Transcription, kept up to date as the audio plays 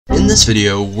this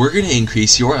video, we're going to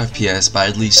increase your FPS by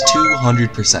at least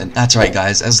 200%. That's right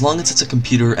guys, as long as it's a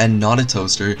computer and not a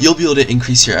toaster, you'll be able to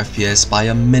increase your FPS by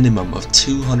a minimum of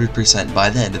 200% by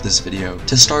the end of this video.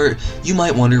 To start, you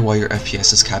might wonder why your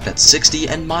FPS is capped at 60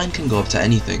 and mine can go up to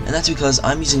anything, and that's because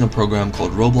I'm using a program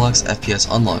called Roblox FPS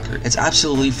Unlocker. It's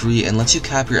absolutely free and lets you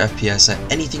cap your FPS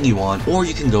at anything you want, or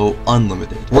you can go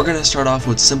unlimited. We're going to start off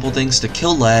with simple things to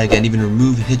kill lag and even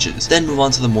remove hitches, then move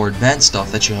on to the more advanced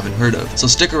stuff that you haven't heard of. So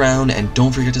stick around and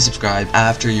don't forget to subscribe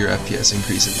after your FPS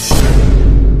increases.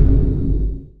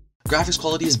 Graphics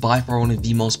quality is by far one of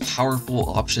the most powerful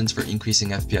options for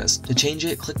increasing FPS. To change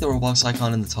it, click the Roblox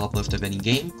icon in the top left of any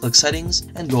game, click settings,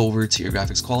 and go over to your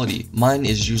graphics quality. Mine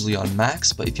is usually on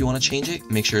max, but if you want to change it,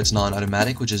 make sure it's not on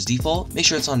automatic, which is default, make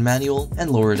sure it's on manual,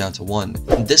 and lower it down to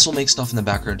 1. This will make stuff in the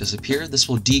background disappear. This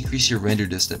will decrease your render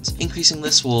distance. Increasing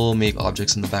this will make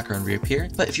objects in the background reappear,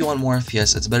 but if you want more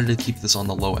FPS, it's better to keep this on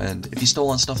the low end. If you still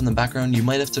want stuff in the background, you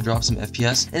might have to drop some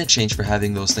FPS in exchange for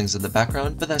having those things in the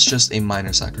background, but that's just a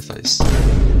minor sacrifice.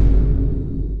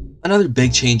 Another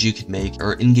big change you could make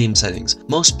are in-game settings.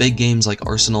 Most big games like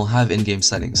Arsenal have in-game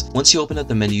settings. Once you open up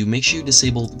the menu, make sure you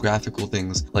disable graphical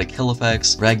things like hill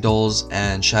effects, ragdolls,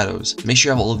 and shadows. Make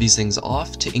sure you have all of these things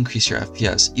off to increase your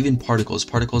FPS. Even particles.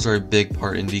 Particles are a big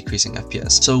part in decreasing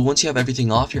FPS. So once you have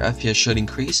everything off, your FPS should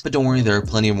increase, but don't worry, there are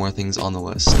plenty of more things on the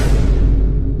list.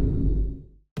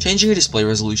 Changing your display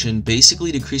resolution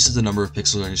basically decreases the number of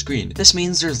pixels on your screen. This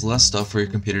means there's less stuff for your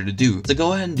computer to do. To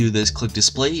go ahead and do this, click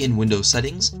Display in Windows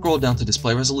Settings, scroll down to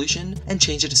Display Resolution, and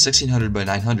change it to 1600 by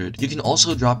 900. You can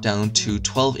also drop down to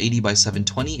 1280 by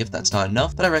 720 if that's not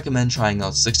enough, but I recommend trying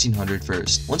out 1600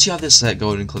 first. Once you have this set, go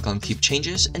ahead and click on Keep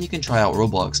Changes, and you can try out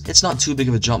Roblox. It's not too big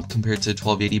of a jump compared to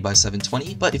 1280 by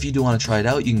 720, but if you do want to try it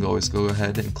out, you can always go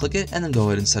ahead and click it, and then go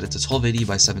ahead and set it to 1280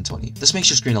 by 720. This makes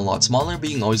your screen a lot smaller, but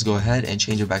you can always go ahead and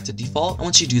change it back to default, and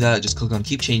once you do that, just click on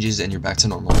Keep Changes and you're back to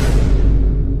normal.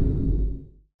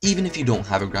 Even if you don't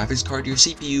have a graphics card, your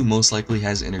CPU most likely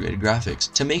has integrated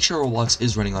graphics. To make sure Roblox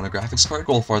is running on a graphics card,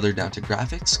 scroll farther down to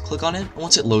Graphics, click on it, and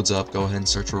once it loads up, go ahead and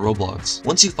search for Roblox.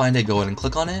 Once you find it, go ahead and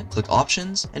click on it, click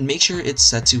Options, and make sure it's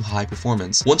set to High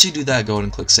Performance. Once you do that, go ahead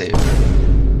and click Save.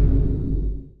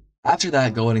 After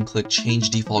that, go ahead and click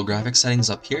Change Default Graphics Settings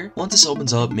up here. Once this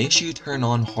opens up, make sure you turn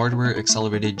on Hardware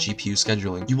Accelerated GPU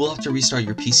Scheduling. You will have to restart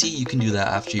your PC, you can do that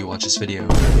after you watch this video.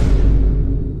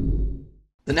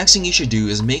 The next thing you should do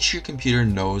is make sure your computer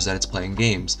knows that it's playing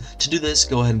games. To do this,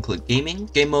 go ahead and click Gaming,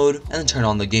 Game Mode, and then turn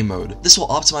on the Game Mode. This will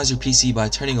optimize your PC by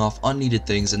turning off unneeded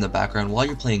things in the background while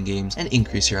you're playing games and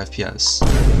increase your FPS.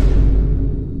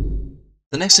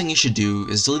 The next thing you should do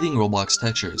is deleting Roblox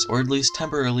textures, or at least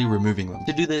temporarily removing them.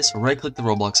 To do this, right-click the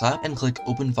Roblox app and click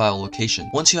Open File Location.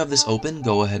 Once you have this open,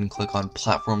 go ahead and click on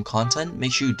Platform Content,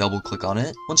 make sure you double-click on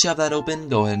it. Once you have that open,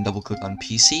 go ahead and double-click on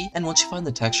PC, and once you find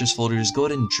the textures folders, go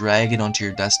ahead and drag it onto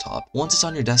your desktop. Once it's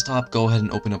on your desktop, go ahead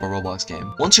and open up a Roblox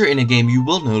game. Once you're in a game, you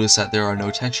will notice that there are no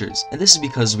textures, and this is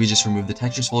because we just removed the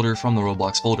textures folder from the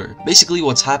Roblox folder. Basically,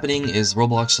 what's happening is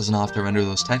Roblox doesn't have to render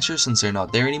those textures since they're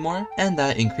not there anymore, and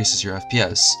that increases your FPS.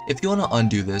 If you want to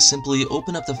undo this, simply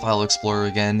open up the File Explorer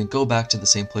again, go back to the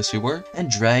same place we were,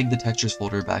 and drag the textures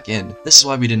folder back in. This is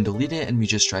why we didn't delete it and we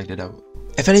just dragged it out.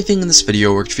 If anything in this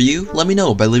video worked for you, let me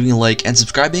know by leaving a like and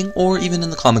subscribing, or even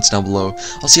in the comments down below.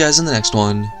 I'll see you guys in the next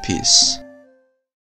one. Peace.